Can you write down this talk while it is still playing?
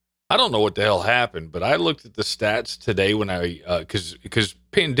I don't know what the hell happened, but I looked at the stats today when because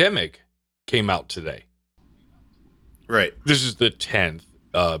Pandemic came out today. Right. This is the 10th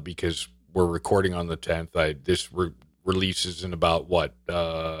because we're recording on the 10th. This releases in about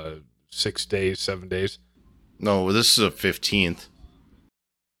 6 days, 7 days. No, this is the 15th.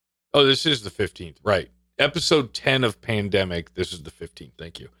 Oh, this is the 15th, right? Episode 10 of Pandemic. This is the 15th.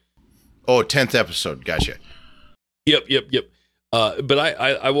 Thank you. Oh, 10th episode. Gotcha. Yep. But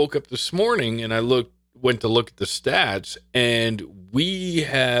I woke up this morning and I went to look at the stats, and we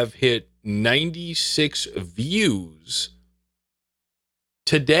have hit 96 views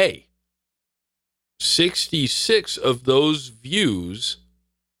today. 66 of those views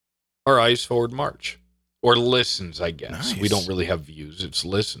are Eyes Forward March, or listens, I guess. Nice. We don't really have views, it's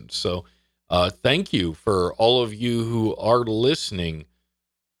listens. So thank you for all of you who are listening,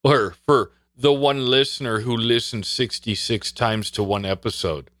 or for the one listener who listened 66 times to one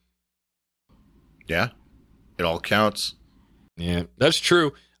episode. Yeah, it all counts. Yeah, that's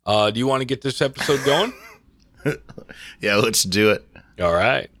true. Do you want to get this episode going? Yeah, let's do it. All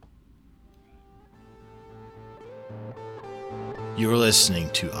right. You're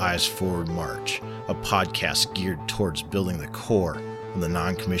listening to Eyes Forward March, a podcast geared towards building the core of the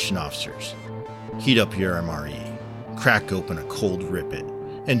non-commissioned officers. Heat up your MRE, crack open a cold Rip It,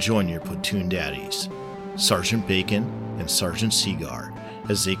 and join your platoon daddies, Sergeant Bacon and Sergeant Seaguard,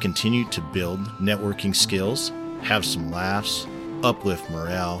 as they continue to build networking skills, have some laughs, uplift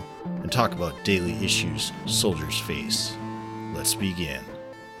morale, and talk about daily issues soldiers face. Let's begin.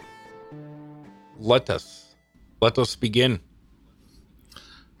 Let us begin.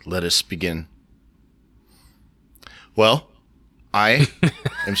 Let us begin. Well, I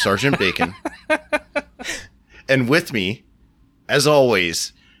am Sergeant Bacon, and with me, as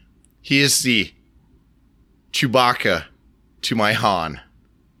always, he is the Chewbacca to my Han,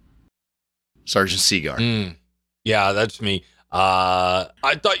 Sergeant Seaguard. Yeah, that's me. I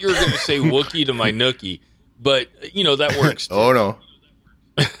thought you were going to say Wookiee to my Nookie, but, that works too. Oh, no.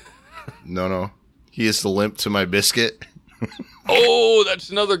 No. He is the limp to my biscuit. Oh, that's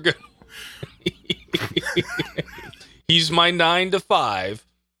another good. He's my 9 to 5.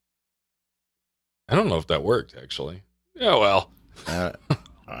 I don't know if that worked, actually. Yeah, well. I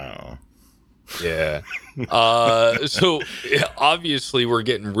don't know. Yeah. So obviously we're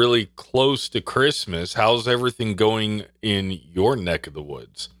getting really close to Christmas. How's everything going in your neck of the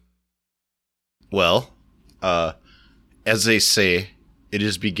woods? Well, as they say, it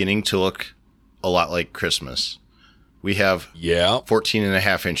is beginning to look a lot like Christmas. We have 14 and a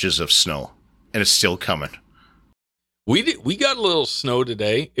half inches of snow, and it's still coming. We got a little snow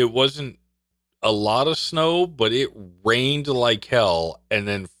today. It wasn't a lot of snow, but it rained like hell and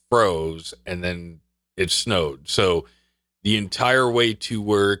then froze and then it snowed. So the entire way to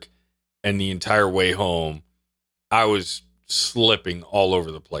work and the entire way home, I was slipping all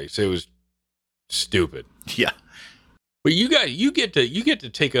over the place. It was stupid. Yeah. But you get to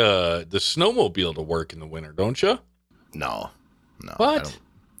take the snowmobile to work in the winter, don't you? No. What? I don't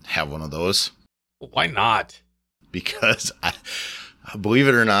have one of those. Why not? Because believe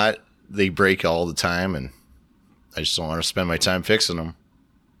it or not, they break all the time, and I just don't want to spend my time fixing them.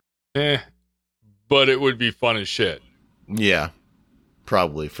 But it would be fun as shit. Yeah,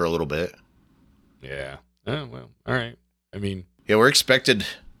 probably for a little bit. Yeah. Oh, well, all right. I mean, yeah, we're expected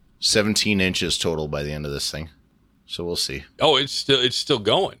 17 inches total by the end of this thing, so we'll see. Oh, it's still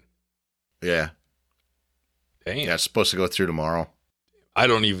going. Yeah. Damn. Yeah, it's supposed to go through tomorrow. I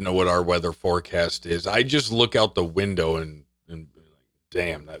don't even know what our weather forecast is. I just look out the window and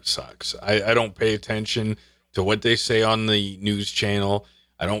damn, that sucks. I don't pay attention to what they say on the news channel.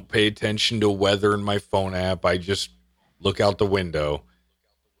 I don't pay attention to weather in my phone app. I just look out the window.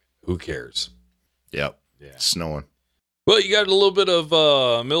 Who cares? Yep. Yeah. It's snowing. Well, you got a little bit of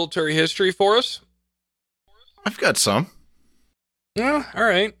military history for us? I've got some. Yeah, all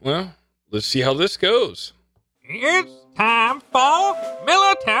right. Well, let's see how this goes. It's time for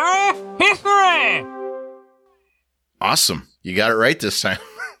military history. Awesome. You got it right this time.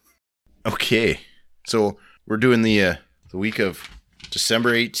 Okay. So we're doing the week of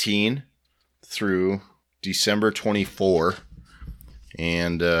December 18 through December 24.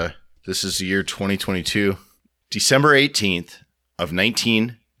 And this is the year 2022. December 18th of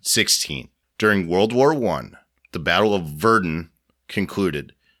 1916. During World War I, the Battle of Verdun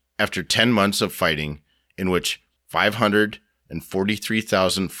concluded after 10 months of fighting, in which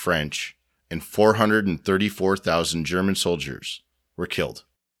 543,000 French and 434,000 German soldiers were killed.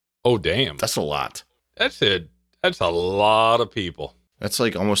 Oh, damn. That's a lot. That's a lot of people. That's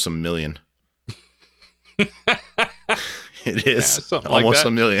like almost 1 million. It is something like almost that.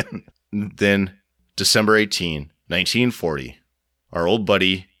 a million. Then December 18, 1940, our old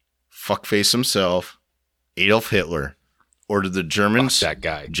buddy, fuckface himself, Adolf Hitler, ordered the Germans' Fuck that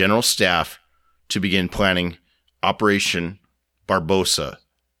guy. general staff to begin planning Operation Barbarossa,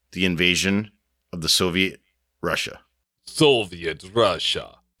 the invasion of the Soviet Russia. Soviet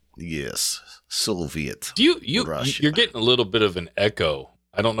Russia. Yes, Soviet. Do you Russia. you're getting a little bit of an echo.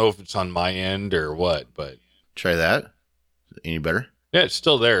 I don't know if it's on my end or what, but Try that. Any better? yeah, it's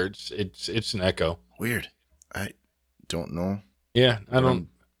still there. It's an echo. Weird. I don't know. Yeah, I don't.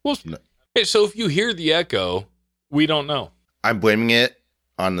 Well, No. hey, so if you hear the echo, we don't know. I'm blaming it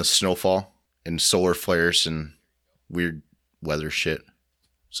on the snowfall and solar flares and weird weather shit.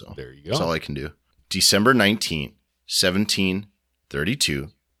 So There you go. that's all I can do. December 19, 1732,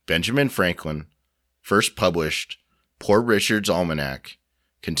 Benjamin Franklin first published Poor Richard's Almanac,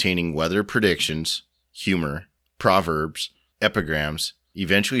 containing weather predictions, humor, proverbs, epigrams,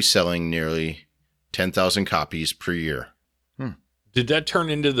 eventually selling nearly 10,000 copies per year. Did that turn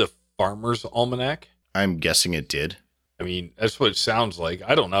into the Farmer's Almanac? I'm guessing it did, I mean, that's what it sounds like.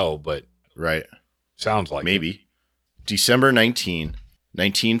 I don't know, but right? sounds like it. Maybe. December 19,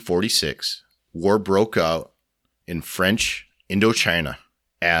 1946, war broke out in French Indochina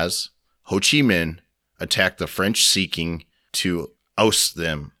as Ho Chi Minh attacked the French seeking to oust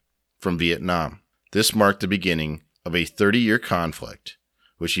them from Vietnam. This marked the beginning of a 30-year conflict,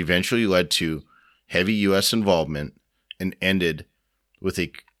 which eventually led to heavy U.S. involvement and ended with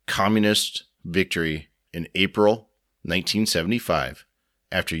a communist victory in April 1975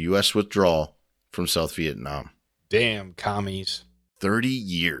 after U.S. withdrawal from South Vietnam. Damn commies. 30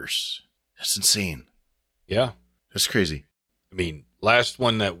 years. That's insane. Yeah. That's crazy. I mean, last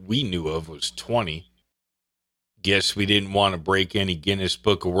one that we knew of was 20. Guess we didn't want to break any Guinness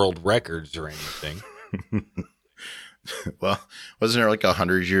Book of World Records or anything. Well, wasn't there like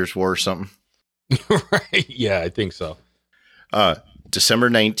 100 years war or something? Right? Yeah, I think so. December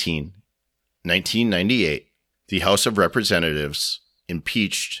 19, 1998, the House of Representatives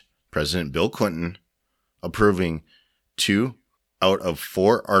impeached President Bill Clinton, approving 2 out of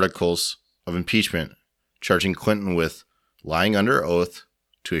 4 articles of impeachment, charging Clinton with lying under oath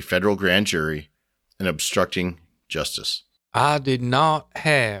to a federal grand jury and obstructing justice. I did not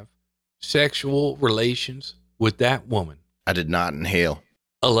have sexual relations with that woman. I did not inhale.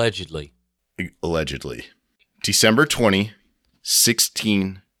 Allegedly. Allegedly. December 20,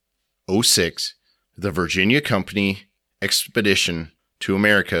 1606, the Virginia Company expedition to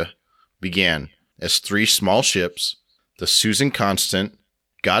America began as 3 small ships, the Susan Constant,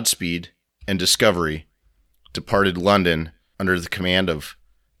 Godspeed, and Discovery, departed London under the command of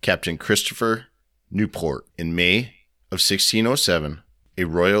Captain Christopher Newport. In May of 1607, a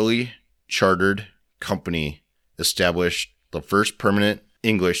royally chartered company established the first permanent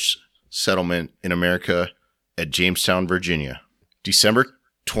English settlement in America at Jamestown, Virginia. December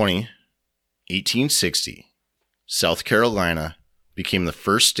 20, 1860, South Carolina became the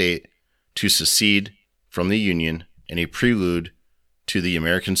first state to secede from the Union and a prelude to the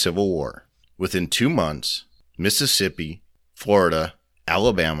American Civil War. Within 2 months, Mississippi, Florida,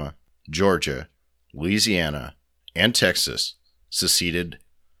 Alabama, Georgia, Louisiana, and Texas seceded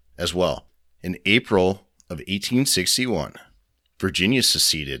as well. In April of 1861, Virginia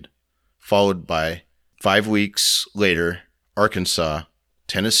seceded, followed by 5 weeks later, Arkansas,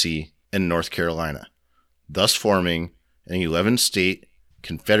 Tennessee, and North Carolina, thus forming an 11-state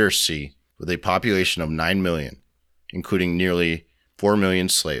confederacy with a population of 9 million, including nearly 4 million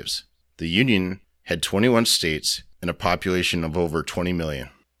slaves. The Union had 21 states and a population of over 20 million.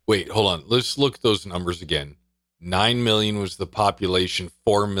 Wait, hold on. Let's look at those numbers again. 9 million was the population.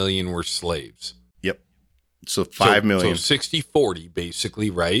 4 million were slaves. Yep. So 5 million. So 60-40, basically,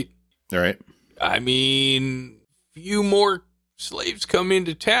 right? All right. I mean, few more slaves come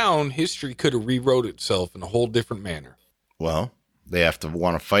into town, history could have rewrote itself in a whole different manner. Well, they have to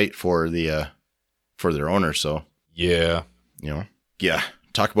want to fight for their owner. So, Yeah. Yeah.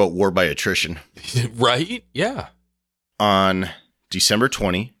 Talk about war by attrition. Right? Yeah. On December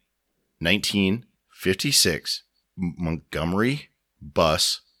 20, 1956, Montgomery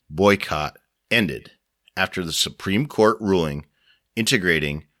bus boycott ended after the Supreme Court ruling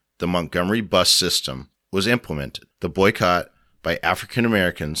integrating the Montgomery bus system was implemented. The boycott by African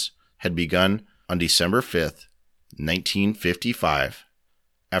Americans had begun on December 5th, 1955,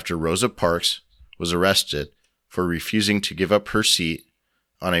 after Rosa Parks was arrested for refusing to give up her seat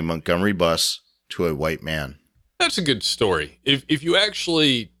on a Montgomery bus to a white man. That's a good story. If you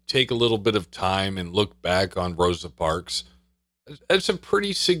actually take a little bit of time and look back on Rosa Parks, that's a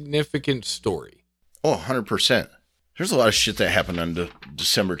pretty significant story. Oh, 100%. There's a lot of shit that happened on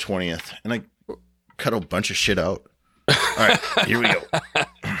December 20th, and I cut a bunch of shit out. All right, here we go.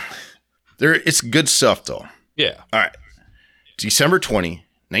 It's good stuff, though. Yeah. All right. December 20,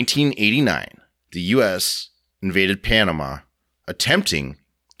 1989, the U.S. invaded Panama, attempting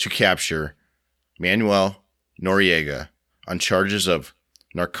to capture Manuel Noriega on charges of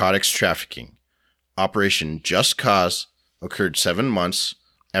narcotics trafficking. Operation Just Cause occurred 7 months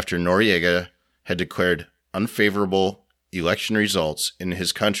after Noriega had declared unfavorable election results in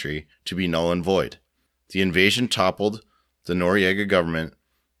his country to be null and void. The invasion toppled the Noriega government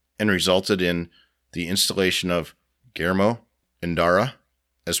and resulted in the installation of Guillermo Endara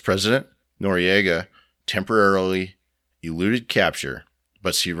as president. Noriega temporarily eluded capture,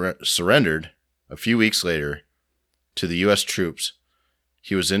 but surrendered a few weeks later to the U.S. troops.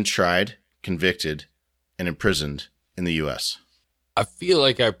 He was then tried, convicted, and imprisoned in the U.S. I feel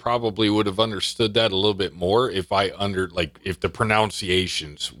like I probably would have understood that a little bit more if if the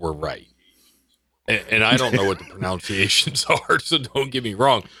pronunciations were right. And I don't know what the pronunciations are, so don't get me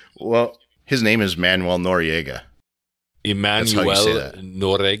wrong. Well, his name is Manuel Noriega. Emmanuel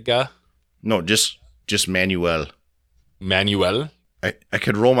Noriega? No, just Manuel. Manuel? I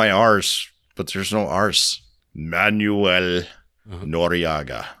could roll my R's, but there's no R's. Manuel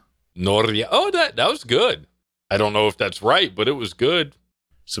Noriega. Noriega. Oh, that was good. I don't know if that's right, but it was good.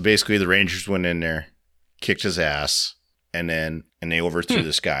 So basically, the Rangers went in there, kicked his ass, and they overthrew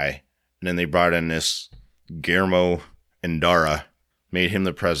this guy. And then they brought in this Guillermo Endara, made him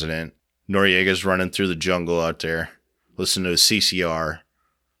the president. Noriega's running through the jungle out there, listening to CCR.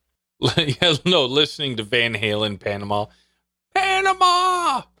 Listening to Van Halen, Panama.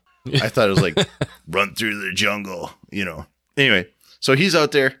 Panama! I thought it was like, run through the jungle, Anyway, so he's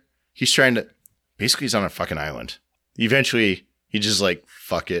out there. He's trying to, basically he's on a fucking island. Eventually, he just like,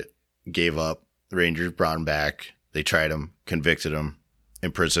 fuck it, gave up. The Rangers brought him back. They tried him, convicted him,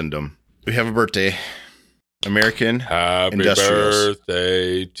 imprisoned him. We have a birthday. American Happy industrialist.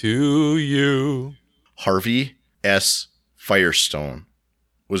 birthday to you. Harvey S. Firestone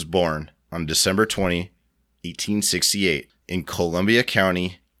was born on December 20, 1868 in Columbia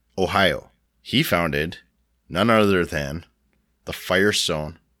County, Ohio. He founded none other than the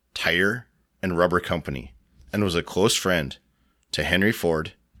Firestone Tire and Rubber Company and was a close friend to Henry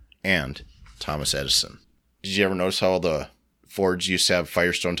Ford and Thomas Edison. Did you ever notice how the Fords used to have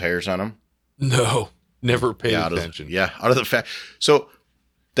Firestone tires on them? No, never paid attention. Out of the fact. So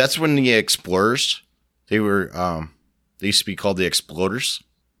that's when the Explorers, they used to be called the Exploders.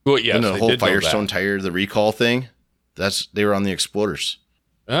 Well, yes, and the whole Firestone tire, the recall thing, they were on the Exploders.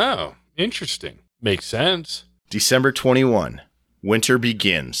 Oh, interesting. Makes sense. December 21, winter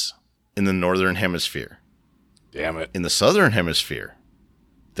begins in the Northern Hemisphere. Damn it. In the Southern Hemisphere,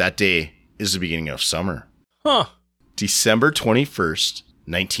 that day is the beginning of summer. Huh. December 21st,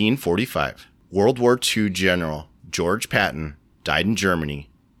 1945, World War II General George Patton died in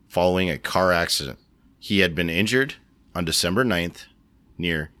Germany following a car accident. He had been injured on December 9th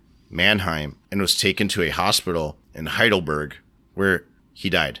near Mannheim and was taken to a hospital in Heidelberg where he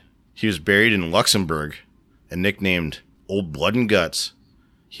died. He was buried in Luxembourg and nicknamed Old Blood and Guts.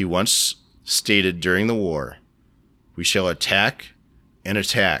 He once stated during the war, "We shall attack and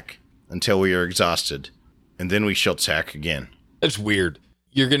attack until we are exhausted, and then we shall attack again." That's weird.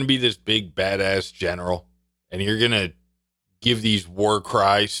 You're going to be this big badass general, and you're going to give these war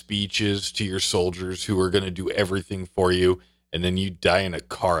cry speeches to your soldiers who are going to do everything for you, and then you die in a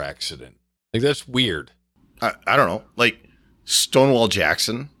car accident. Like, that's weird. I don't know. Like, Stonewall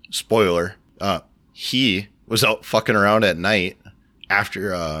Jackson, spoiler, he was out fucking around at night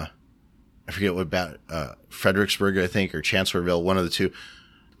after, I forget what Fredericksburg, I think, or Chancellorsville, one of the two,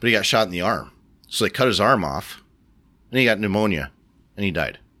 but he got shot in the arm. So they cut his arm off, and he got pneumonia, and he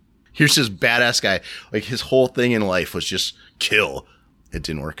died. Here's this badass guy. Like, his whole thing in life was just kill. It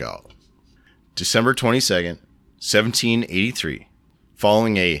didn't work out. December 22nd, 1783.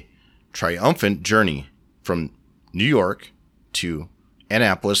 Following a triumphant journey from New York to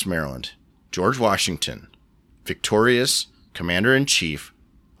Annapolis, Maryland, George Washington, victorious commander-in-chief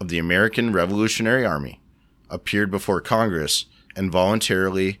of the American Revolutionary Army, appeared before Congress and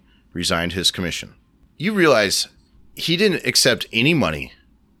voluntarily resigned his commission. You realize he didn't accept any money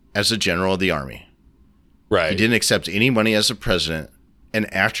as a general of the army. Right. He didn't accept any money as a president.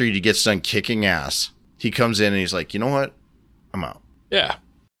 And after he gets done kicking ass, he comes in and he's like, you know what? I'm out. Yeah.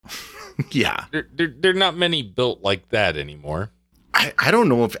 Yeah. There are not many built like that anymore. I don't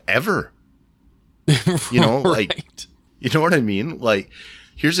know if ever. You know, right. like, you know what I mean? Like,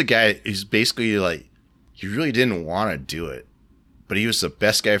 here's a guy who's basically like, he really didn't want to do it, but he was the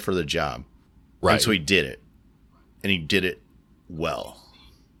best guy for the job. Right. And so he did it. and he did it well.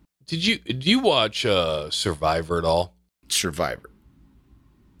 Do you watch Survivor at all? Survivor.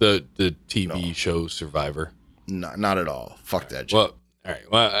 The TV show Survivor? Not at all. Fuck that shit. Well, all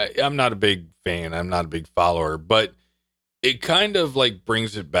right. Well, I'm not a big fan. I'm not a big follower, but it kind of like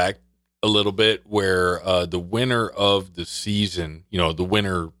brings it back a little bit where the winner of the season, the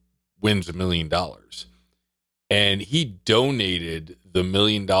winner wins $1 million. And he donated the $1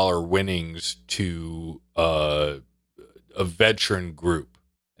 million winnings to a veteran group.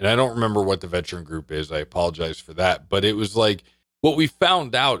 And I don't remember what the veteran group is. I apologize for that. But it was like what we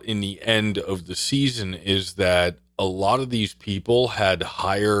found out in the end of the season is that a lot of these people had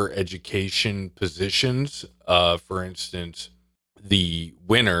higher education positions. For instance, the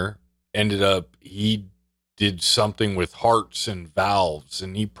winner ended up, he did something with hearts and valves,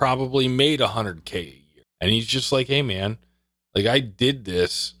 and he probably made $100K a year. And he's just like, hey, man, like I did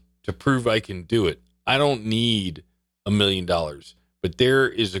this to prove I can do it. I don't need $1 million. But there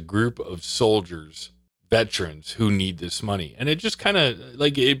is a group of soldiers, veterans who need this money. And it just kind of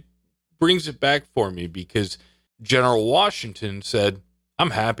like it brings it back for me because General Washington said,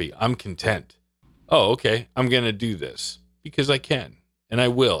 I'm happy. I'm content. Oh, okay. I'm going to do this because I can and I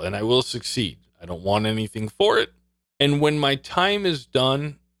will succeed. I don't want anything for it. And when my time is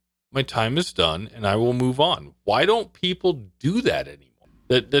done, and I will move on. Why don't people do that anymore?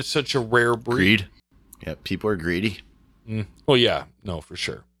 That's such a rare breed. Greed. Yeah, people are greedy. Well, yeah, no, for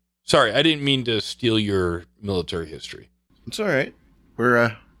sure. Sorry, I didn't mean to steal your military history. It's all right.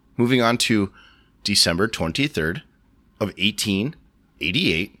 We're moving on to December 23rd of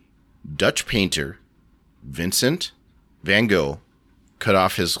 1888. Dutch painter Vincent van Gogh cut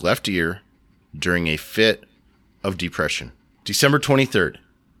off his left ear during a fit of depression. December 23rd,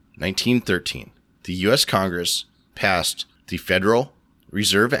 1913. The U.S. Congress passed the Federal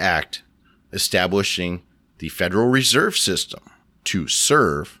Reserve Act establishing the Federal Reserve System to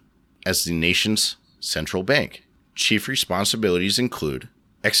serve as the nation's central bank. Chief responsibilities include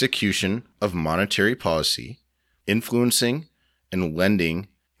execution of monetary policy, influencing and lending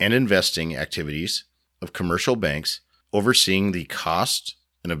and investing activities of commercial banks, overseeing the cost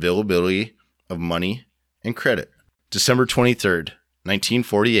and availability of money and credit. December 23rd,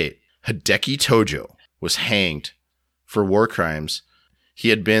 1948, Hideki Tojo was hanged for war crimes. He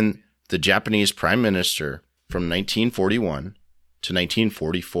had been the Japanese prime minister from 1941 to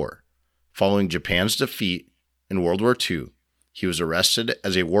 1944. Following Japan's defeat in World War II, he was arrested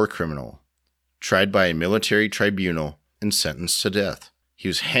as a war criminal, tried by a military tribunal, and sentenced to death. He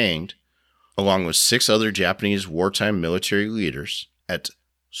was hanged along with 6 other Japanese wartime military leaders at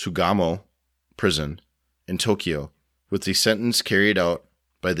Sugamo Prison in Tokyo, with the sentence carried out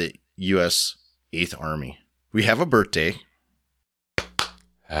by the U.S. 8th Army. We have a birthday.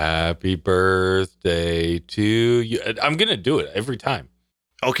 Happy birthday to you. I'm going to do it every time.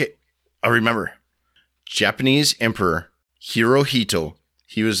 Okay, I remember. Japanese Emperor Hirohito.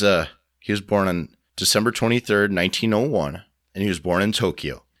 He was born on December 23rd, 1901, and he was born in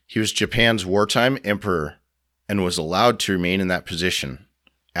Tokyo. He was Japan's wartime emperor and was allowed to remain in that position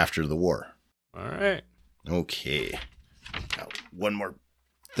after the war. All right. Okay. Now, one more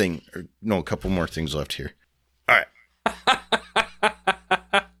thing, or no, a couple more things left here. All right.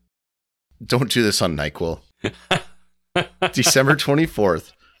 Don't do this on NyQuil. December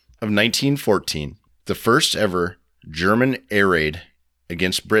 24th of 1914, the first ever German air raid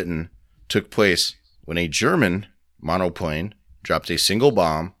against Britain took place when a German monoplane dropped a single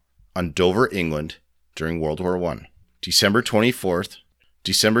bomb on Dover, England during World War I. December 24th,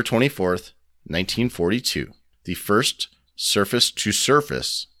 1942, the first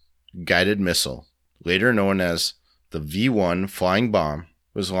surface-to-surface guided missile, later known as the V-1 flying bomb,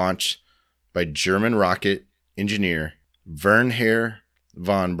 was launched by German rocket engineer Wernher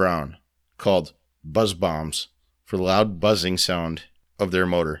von Braun, called buzz bombs for the loud buzzing sound of their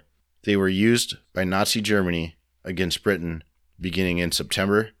motor. They were used by Nazi Germany against Britain beginning in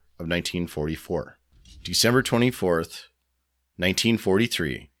September of 1944. December 24th,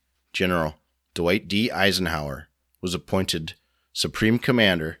 1943, General Dwight D. Eisenhower was appointed Supreme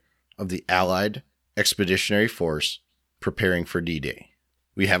Commander of the Allied Expeditionary Force preparing for D-Day.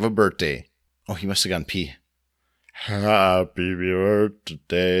 We have a birthday. Oh, he must have gone pee. Happy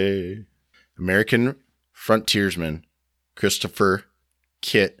birthday. American frontiersman Christopher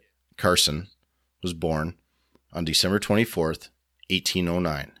Kit Carson was born on December 24th,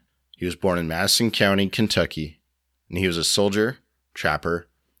 1809. He was born in Madison County, Kentucky, and he was a soldier, trapper,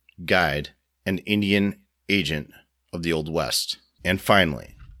 guide, and Indian agent of the Old West. And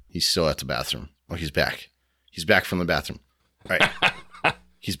finally, he's still at the bathroom. Oh, he's back. He's back from the bathroom. All right.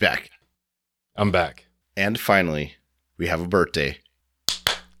 He's back. I'm back. And finally, we have a birthday.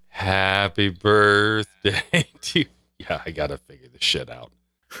 Happy birthday to... Yeah, I gotta figure this shit out.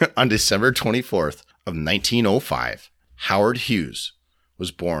 On December 24th of 1905, Howard Hughes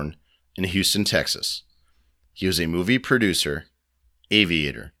was born in Houston, Texas. He was a movie producer,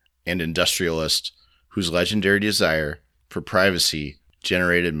 aviator, and industrialist whose legendary desire for privacy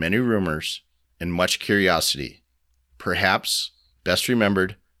generated many rumors and much curiosity, perhaps best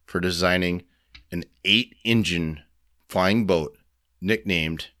remembered for designing an 8-engine flying boat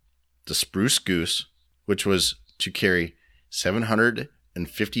nicknamed the Spruce Goose, which was to carry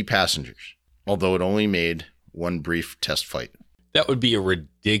 750 passengers, although it only made one brief test flight. That would be a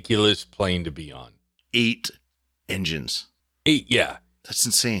ridiculous plane to be on. 8 engines. 8, yeah. That's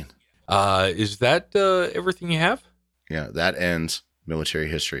insane. Is that everything you have? Yeah, that ends military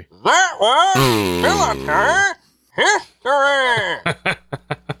history. That was military history.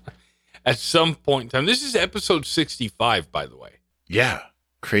 At some point in time, this is episode 65, by the way. Yeah,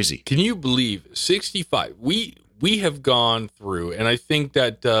 crazy. Can you believe 65? We have gone through, and I think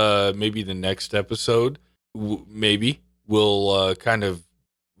that maybe the next episode, maybe we'll kind of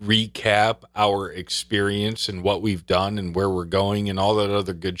recap our experience and what we've done and where we're going and all that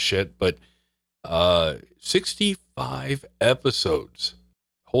other good shit. But 65 episodes.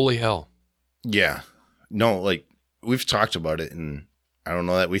 Holy hell. Yeah. No, like we've talked about it, and I don't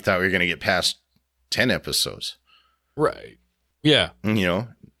know that we thought we were going to get past 10 episodes. Right. Yeah. And, you know,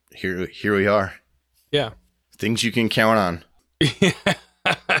 here we are. Yeah. Things you can count on.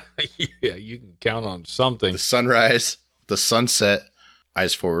 Yeah, you can count on something. The sunrise, the sunset,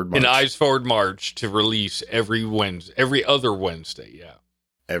 Eyes Forward March. An Eyes Forward March to release every other Wednesday. Yeah.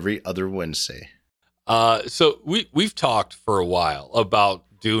 Every other Wednesday. So we've talked for a while about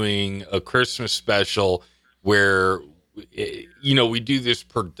doing a Christmas special where, you know, we do this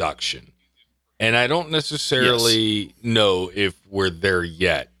production, and I don't necessarily know if we're there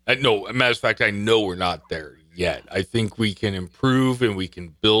yet. No, as a matter of fact, I know we're not there yet. I think we can improve and we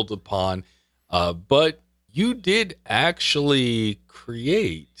can build upon. But you did actually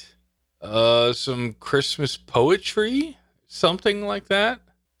create some Christmas poetry, something like that.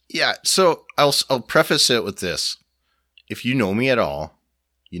 Yeah, so I'll preface it with this. If you know me at all,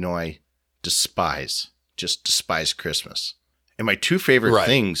 you know I despise Christmas. And my two favorite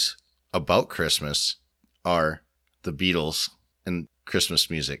things about Christmas are the Beatles and Christmas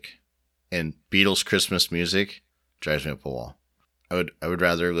music. And Beatles Christmas music drives me up a wall. I would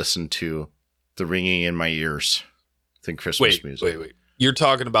rather listen to the ringing in my ears than Christmas music. Wait. You're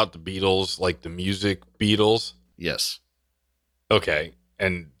talking about the Beatles, like the music Beatles? Yes. Okay.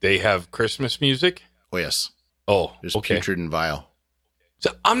 And they have Christmas music? Oh, yes. Oh, There's okay. Putrid and Vile.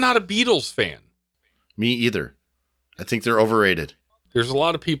 So I'm not a Beatles fan. Me either. I think they're overrated. There's a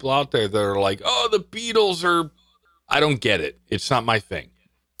lot of people out there that are like, oh, the Beatles are... I don't get it. It's not my thing.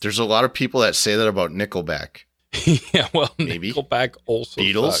 There's a lot of people that say that about Nickelback. Yeah, well, Maybe. Nickelback also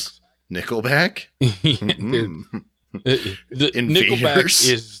Beatles? sucks. Nickelback? The Nickelback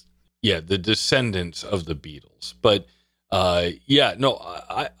is, the descendants of the Beatles. But, I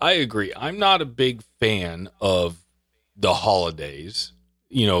agree. I'm not a big fan of the holidays.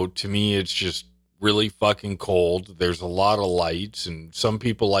 You know, to me, it's just really fucking cold. There's a lot of lights, and some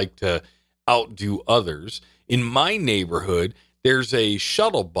people like to outdo others. In my neighborhood, there's a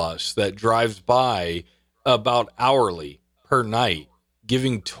shuttle bus that drives by about hourly per night,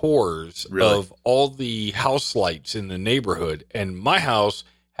 giving tours of all the house lights in the neighborhood. And my house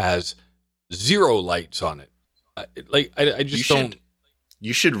has 0 lights on it. I just don't.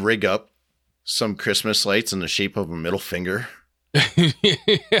 You should rig up some Christmas lights in the shape of a middle finger.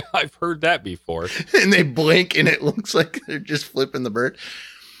 I've heard that before. And they blink and it looks like they're just flipping the bird.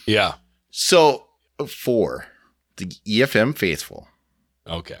 Yeah. So for the EFM faithful.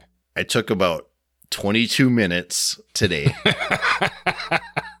 Okay. I took about 22 minutes today.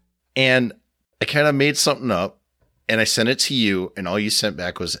 And I kind of made something up and I sent it to you and all you sent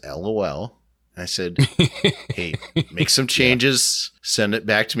back was LOL. And I said, hey, make some changes. Send it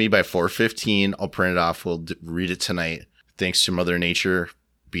back to me by 4:15. I'll print it off. We'll read it tonight. Thanks to Mother Nature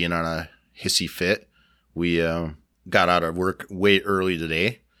being on a hissy fit. We got out of work way early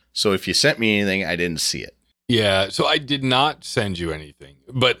today. So if you sent me anything, I didn't see it. Yeah. So I did not send you anything,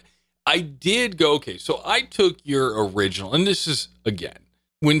 but I did go, okay. So I took your original, and this is, again,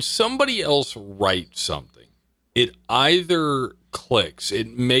 when somebody else writes something, it either clicks, it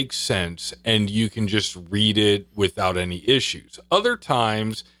makes sense, and you can just read it without any issues. Other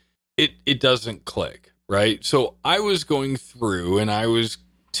times it doesn't click, right? So I was going through and I was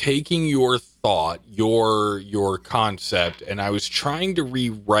taking your thought, your concept, and I was trying to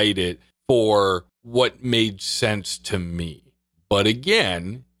rewrite it for what made sense to me. But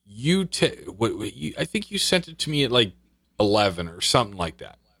again, I think you sent it to me at like 11 or something like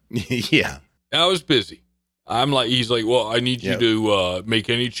that. Yeah. I was busy. He's like, well, I need you Yep. to make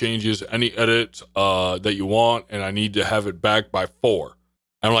any changes, any edits that you want, and I need to have it back by 4.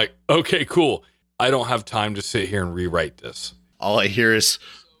 I'm like, okay, cool. I don't have time to sit here and rewrite this. All I hear is,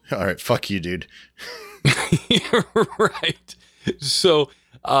 all right, fuck you, dude. Right. So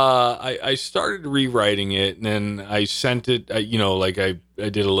I started rewriting it, and then I sent it, I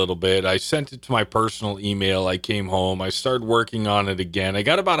did a little bit. I sent it to my personal email. I came home. I started working on it again. I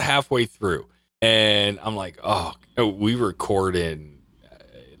got about halfway through, and I'm like, oh, we record in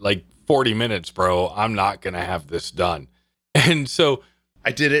like 40 minutes, bro. I'm not going to have this done. And so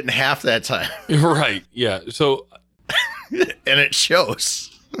I did it in half that time. Right. Yeah. So And it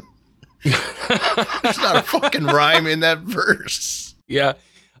shows. There's not a fucking rhyme in that verse. yeah.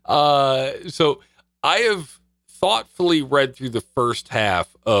 So I have thoughtfully read through the first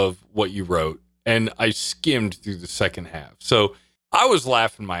half of what you wrote, and I skimmed through the second half. So I was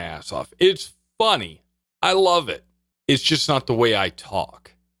laughing my ass off. It's funny. I love it. It's just not the way I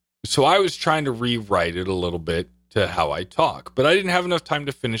talk. So I was trying to rewrite it a little bit to how I talk, but I didn't have enough time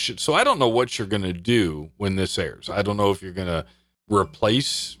to finish it. So I don't know what you're going to do when this airs. I don't know if you're going to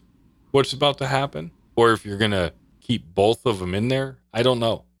replace what's about to happen or if you're going to keep both of them in there. I don't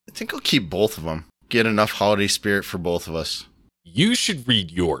know. I think I'll keep both of them. Get enough holiday spirit for both of us. You should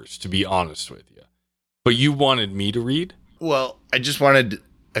read yours, to be honest with you. But you wanted me to read? Well, I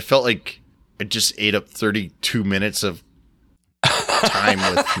felt like I just ate up 32 minutes of time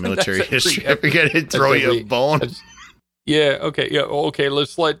with military history. I figured I'd throw you a bone. Yeah. Okay. Yeah. Okay.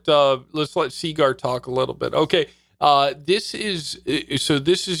 Let's let Seagar talk a little bit. Okay. This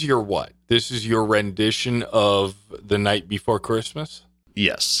is your what? This is your rendition of The Night Before Christmas?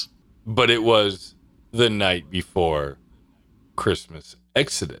 Yes. But it was The Night Before Christmas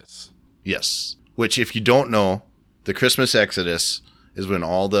Exodus. Yes. Which, if you don't know, the Christmas Exodus is when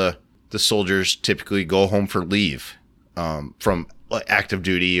all the soldiers typically go home for leave from active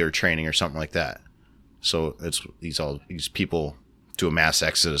duty or training or something like that. So it's these people do a mass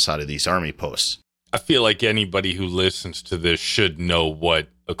exodus out of these army posts. I feel like anybody who listens to this should know what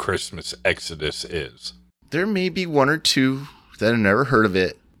a Christmas Exodus is. There may be one or two that have never heard of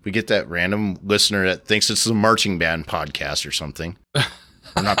it. We get that random listener that thinks it's a marching band podcast or something.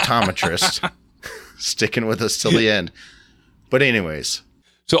 An optometrist sticking with us till the end. But anyways.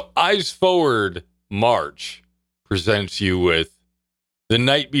 So Eyes Forward March presents you with The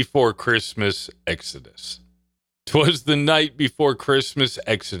Night Before Christmas Exodus. 'Twas the night before Christmas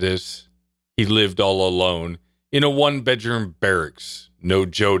Exodus. He lived all alone in a one-bedroom barracks, no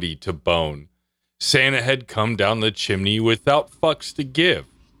Jody to bone. Santa had come down the chimney without fucks to give.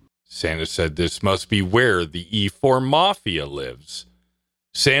 Santa said this must be where the E4 Mafia lives.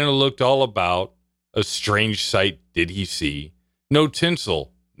 Santa looked all about. A strange sight did he see. No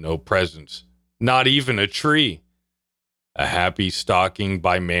tinsel, no presents, not even a tree. A happy stocking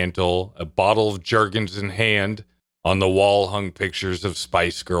by mantle, a bottle of Jergens in hand. On the wall hung pictures of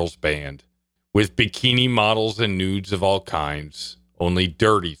Spice Girls band. With bikini models and nudes of all kinds, only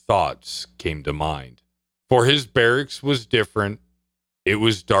dirty thoughts came to mind. For his barracks was different. It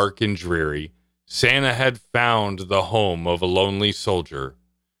was dark and dreary. Santa had found the home of a lonely soldier.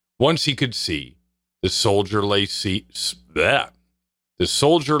 Once he could see, the soldier lay sleeping,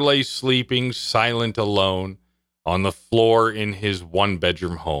 silent, alone, on the floor in his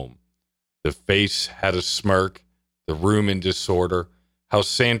one-bedroom home. The face had a smirk, the room in disorder. How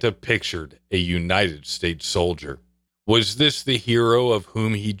Santa pictured a United States soldier. Was this the hero of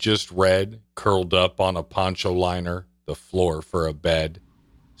whom he just read, curled up on a poncho liner, the floor for a bed?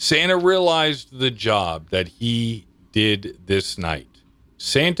 Santa realized the job that he did this night.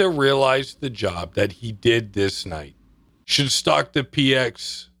 Santa realized the job that he did this night. Should stock the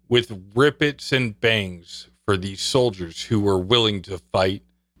PX with rippets and bangs for these soldiers who were willing to fight.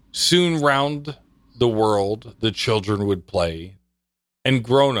 Soon round the world the children would play, and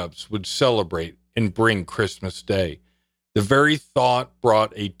grown-ups would celebrate and bring Christmas Day. The very thought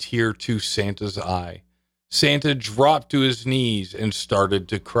brought a tear to Santa's eye. Santa dropped to his knees and started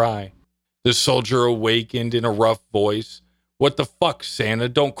to cry. The soldier awakened in a rough voice. What the fuck, Santa?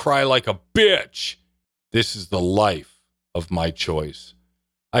 Don't cry like a bitch. This is the life of my choice.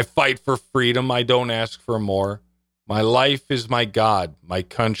 I fight for freedom. I don't ask for more. My life is my God, my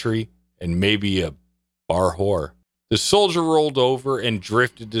country, and maybe a bar whore. The soldier rolled over and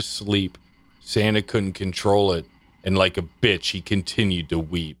drifted to sleep. Santa couldn't control it, and like a bitch, he continued to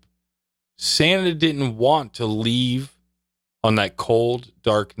weep. Santa didn't want to leave on that cold,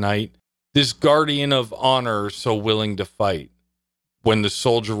 dark night. This guardian of honor so willing to fight. When the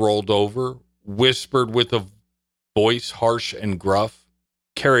soldier rolled over, whispered with a voice harsh and gruff,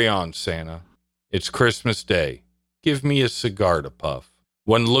 "Carry on, Santa. It's Christmas Day. Give me a cigar to puff."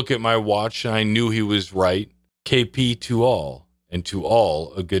 One look at my watch and I knew he was right. KP to all, and to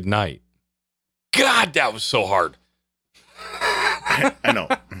all a good night. God, that was so hard. I know.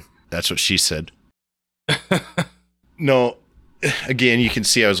 That's what she said. No, again, you can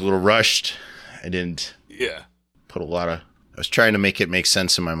see I was a little rushed. I didn't put I was trying to make it make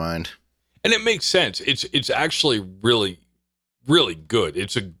sense in my mind. And it makes sense. It's actually really, really good.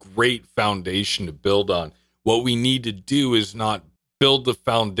 It's a great foundation to build on. What we need to do is not build the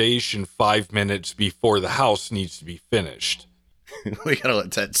foundation 5 minutes before the house needs to be finished. We gotta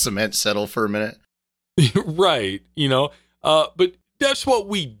let that cement settle for a minute. Right. But that's what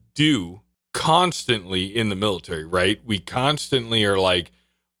we do constantly in the military, right? We constantly are like,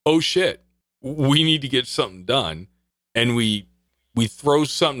 oh shit, we need to get something done. And we throw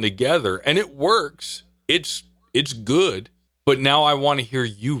something together and it works. It's good. But now I want to hear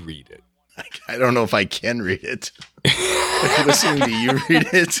you read it. I don't know if I can read it. Listening to you read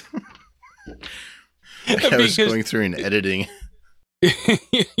it. I was going through and editing.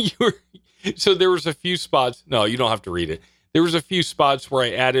 So there was a few spots. No, you don't have to read it. There was a few spots where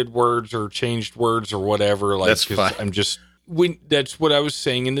I added words or changed words or whatever. Like, that's fine. That's what I was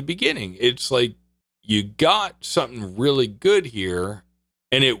saying in the beginning. It's like, you got something really good here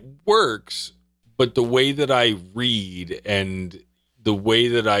and it works, but the way that I read and the way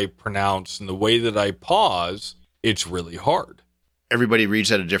that I pronounce and the way that I pause, it's really hard. Everybody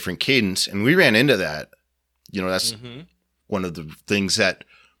reads at a different cadence, and we ran into that. That's one of the things that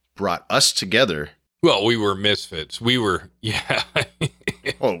brought us together. Well, we were misfits. We were, yeah.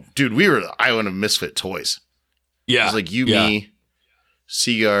 Oh, dude, we were the island of misfit toys. Yeah. It was like you, me,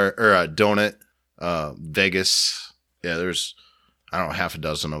 Cigar, or Donut, Vegas. Yeah, there's, I don't know, half a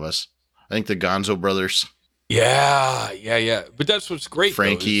dozen of us. I think the Gonzo brothers. Yeah. But that's what's great.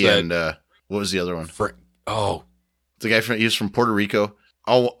 Frankie and what was the other one? The guy he was from Puerto Rico.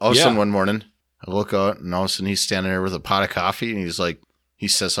 All of a sudden one morning, I look out and all of a sudden he's standing there with a pot of coffee and he's like, he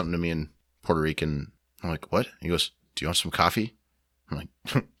says something to me in Puerto Rican. I'm like, what? He goes, "Do you want some coffee?" I'm like,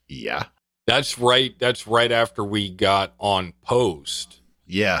 yeah. That's right. That's right after we got on post.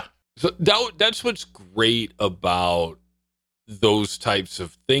 Yeah. So that's what's great about those types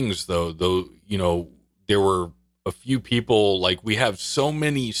of things, though. There were a few people, like, we have so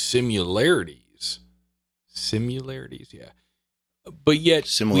many similarities, yeah, but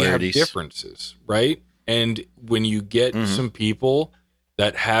yet we have differences, right? And when you get some people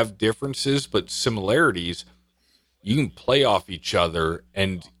that have differences but similarities, you can play off each other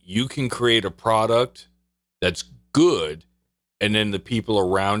and you can create a product that's good, and then the people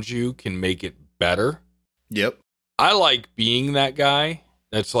around you can make it better. Yep. I like being that guy.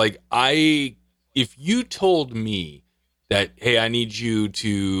 That's like, if you told me that, hey, I need you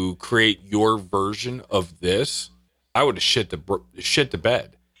to create your version of this, I would have shit the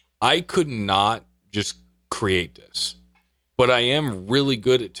bed. I could not just create this, but I am really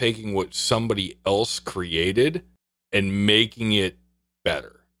good at taking what somebody else created and making it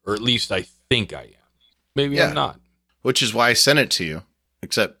better, or at least I think I am. Maybe I'm not. Which is why I sent it to you,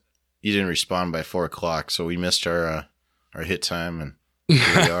 except you didn't respond by 4:00, so we missed our hit time, and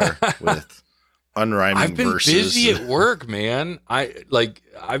here we are with unrhyming verses. I've been busy at work, man.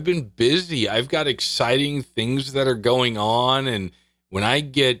 I've been busy. I've got exciting things that are going on, and when I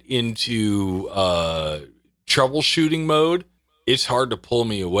get into troubleshooting mode, it's hard to pull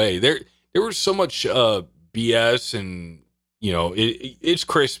me away. There was so much BS, and it's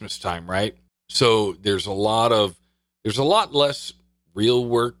Christmas time, right? So there's a lot less real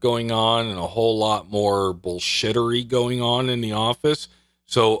work going on and a whole lot more bullshittery going on in the office.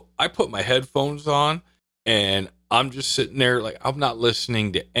 So I put my headphones on and I'm just sitting there, like, I'm not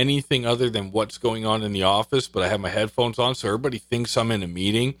listening to anything other than what's going on in the office, but I have my headphones on so everybody thinks I'm in a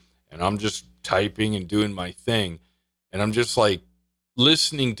meeting and I'm just typing and doing my thing. And I'm just like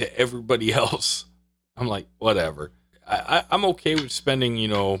listening to everybody else. I'm like, whatever. I'm okay with spending,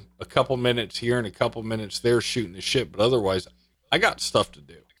 a couple minutes here and a couple minutes there shooting the shit, but otherwise I got stuff to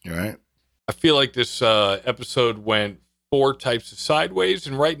do. All right. I feel like this episode went 4 types of sideways,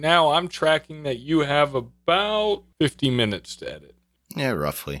 and right now I'm tracking that you have about 50 minutes to edit. Yeah,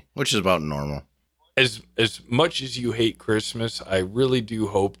 roughly, which is about normal. As much as you hate Christmas, I really do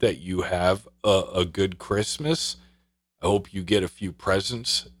hope that you have a good Christmas. I hope you get a few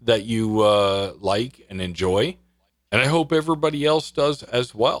presents that you like and enjoy, and I hope everybody else does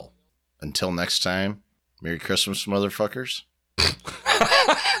as well. Until next time, Merry Christmas, motherfuckers.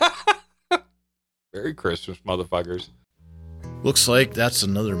 Merry Christmas, motherfuckers. Looks like that's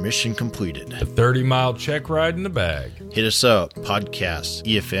another mission completed. A 30-mile check ride in the bag. Hit us up,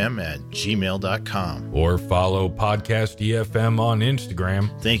 podcastefm@gmail.com. Or follow Podcast EFM on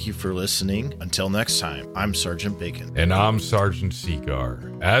Instagram. Thank you for listening. Until next time, I'm Sergeant Bacon. And I'm Sergeant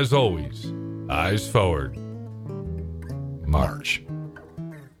Seagar. As always, eyes forward. March.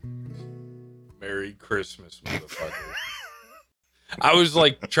 Merry Christmas, motherfucker. I was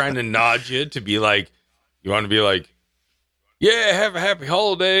like trying to nod you to be like, you want to be like, yeah, have a happy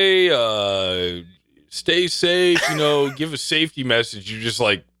holiday, stay safe, give a safety message. You're just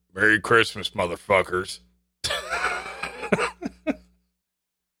like, Merry Christmas, motherfuckers.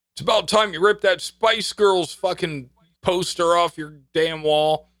 It's about time you rip that Spice Girls fucking poster off your damn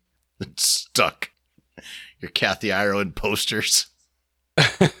wall. It's stuck. Your Kathy Ireland posters.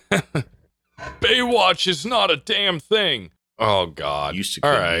 Baywatch is not a damn thing. Oh, God. Used to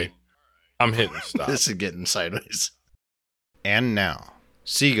All couldn't right. be. I'm hitting stop. This is getting sideways. And now,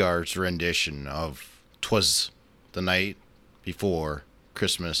 Seagar's rendition of 'Twas the Night Before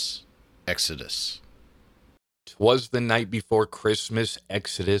Christmas Exodus. 'Twas the night before Christmas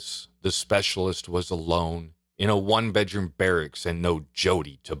Exodus. The specialist was alone in a one-bedroom barracks and no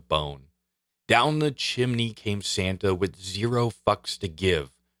Jody to bone. Down the chimney came Santa with 0 fucks to give.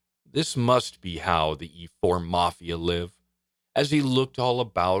 This must be how the E4 Mafia live. As he looked all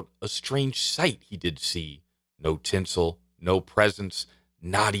about, a strange sight he did see. No tinsel, no presents,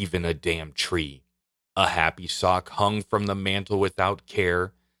 not even a damn tree. A happy sock hung from the mantel without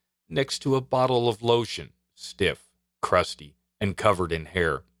care, next to a bottle of lotion, stiff, crusty, and covered in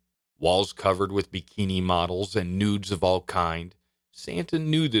hair. Walls covered with bikini models and nudes of all kind. Santa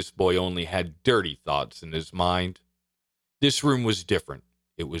knew this boy only had dirty thoughts in his mind. This room was different.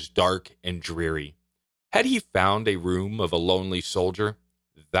 It was dark and dreary. Had he found a room of a lonely soldier?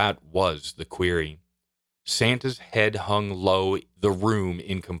 That was the query. Santa's head hung low, the room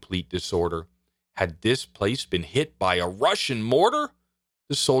in complete disorder. Had this place been hit by a Russian mortar?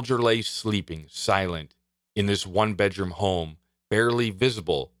 The soldier lay sleeping, silent, in this one-bedroom home, barely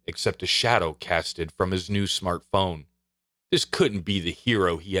visible except a shadow casted from his new smartphone. This couldn't be the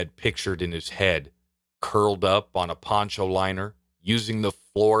hero he had pictured in his head, curled up on a poncho liner, using the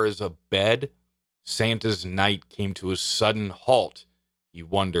floor as a bed. Santa's night came to a sudden halt. He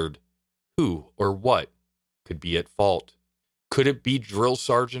wondered who or what could be at fault. Could it be drill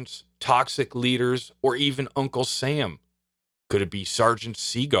sergeants, toxic leaders, or even Uncle Sam? Could it be Sergeant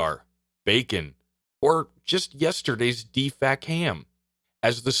Seagar, Bacon, or just yesterday's DFAC ham?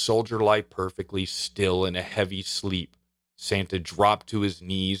 As the soldier lay perfectly still in a heavy sleep, Santa dropped to his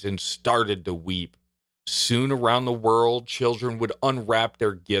knees and started to weep. Soon around the world, children would unwrap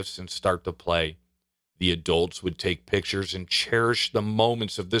their gifts and start to play. The adults would take pictures and cherish the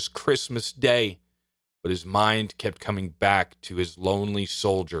moments of this Christmas day. But his mind kept coming back to his lonely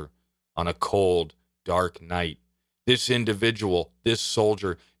soldier on a cold, dark night. This individual, this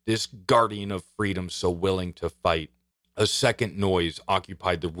soldier, this guardian of freedom so willing to fight. A second noise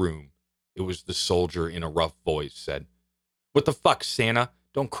occupied the room. It was the soldier in a rough voice said, "What the fuck, Santa?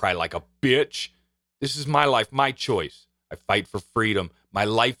 Don't cry like a bitch. This is my life, my choice. I fight for freedom. My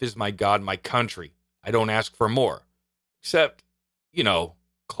life is my God, my country. I don't ask for more. Except,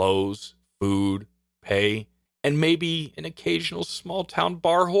 clothes, food, pay, and maybe an occasional small-town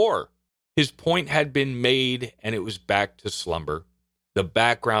bar whore." His point had been made, and it was back to slumber. The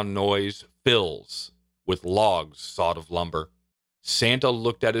background noise fills with logs sawed of lumber. Santa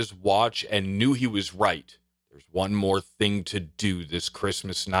looked at his watch and knew he was right. There's one more thing to do this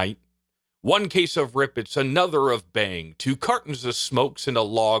Christmas night. 1 case of Rippets, another of Bang, 2 cartons of Smokes, and a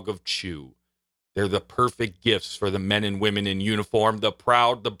log of Chew. They're the perfect gifts for the men and women in uniform, the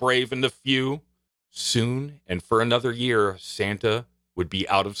proud, the brave, and the few. Soon, and for another year, Santa would be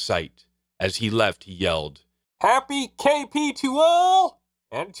out of sight. As he left, he yelled, Happy KP to all,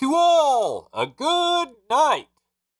 and to all a good night.